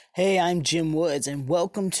Hey, I'm Jim Woods, and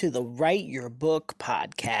welcome to the Write Your Book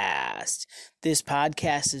podcast. This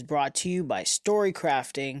podcast is brought to you by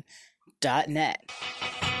StoryCrafting.net.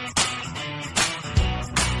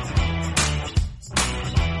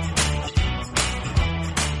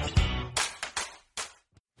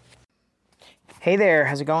 Hey there,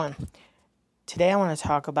 how's it going? Today I want to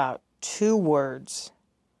talk about 2 words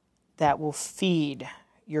that will feed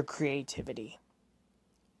your creativity.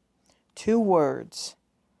 2 words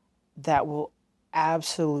that will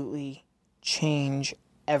absolutely change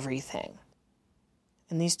everything.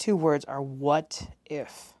 And these 2 words are what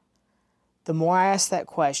if. The more I ask that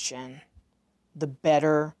question, the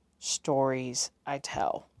better stories I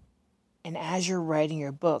tell. And as you're writing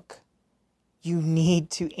your book, you need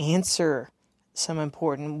to answer some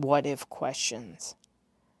important what if questions.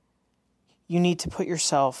 You need to put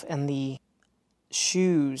yourself in the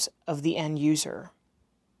shoes of the end user.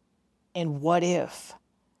 And what if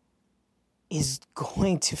is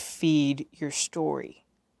going to feed your story.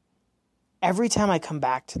 Every time I come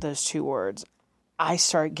back to those 2 words, I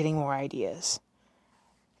start getting more ideas.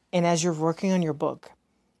 And as you're working on your book,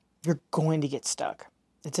 you're going to get stuck.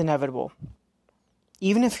 It's inevitable.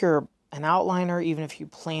 Even if you're an outliner, even if you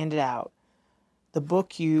planned it out, the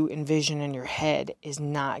book you envision in your head is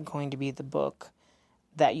not going to be the book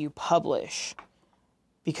that you publish,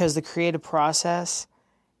 because the creative process,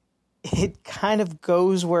 it kind of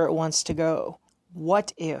goes where it wants to go.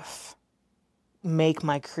 What if make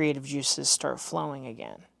my creative juices start flowing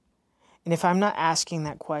again? And if I'm not asking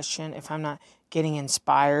that question, if I'm not getting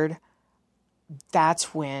inspired,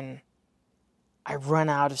 that's when I run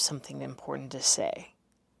out of something important to say.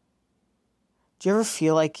 Do you ever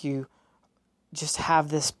feel like you just have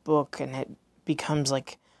this book and it becomes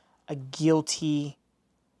like a guilty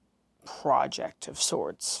project of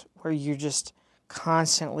sorts, where you're just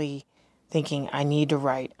constantly thinking, I need to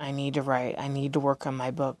write, I need to work on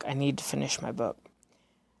my book, I need to finish my book?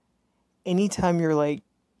 Anytime you're like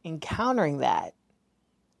encountering that,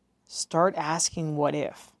 start asking what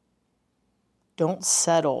if. Don't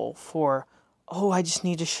settle for, I just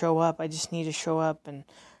need to show up. And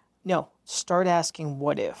no, start asking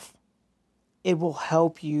what if. It will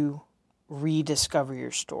help you rediscover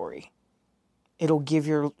your story. It'll give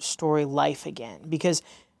your story life again, because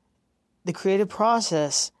the creative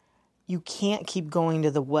process, you can't keep going to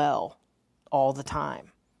the well all the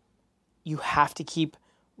time. You have to keep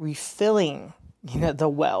refilling, the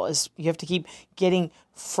well. You have to keep getting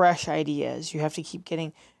fresh ideas. You have to keep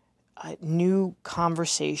getting new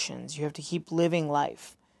conversations. You have to keep living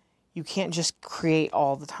life. You can't just create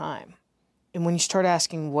all the time. And when you start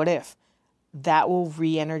asking what if, that will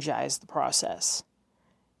re-energize the process.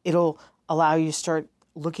 It'll allow you to start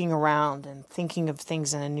looking around and thinking of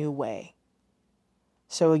things in a new way.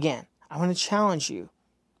 So again, I want to challenge you.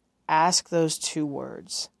 Ask those 2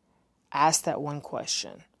 words. Ask that one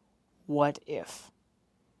question. What if?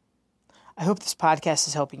 I hope this podcast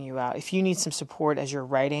is helping you out. If you need some support as you're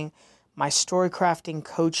writing, my story crafting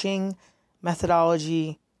coaching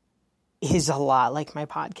methodology is a lot like my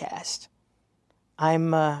podcast.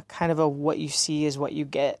 I'm kind of a what you see is what you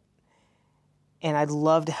get. And I'd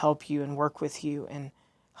love to help you and work with you and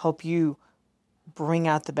help you bring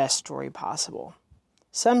out the best story possible.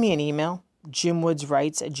 Send me an email,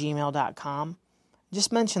 jimwoodswrites@gmail.com.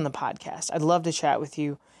 Just mention the podcast. I'd love to chat with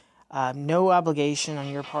you. No obligation on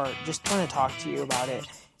your part. Just want to talk to you about it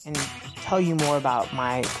and tell you more about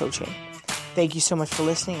my coaching. Thank you so much for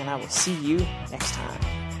listening, and I will see you next time.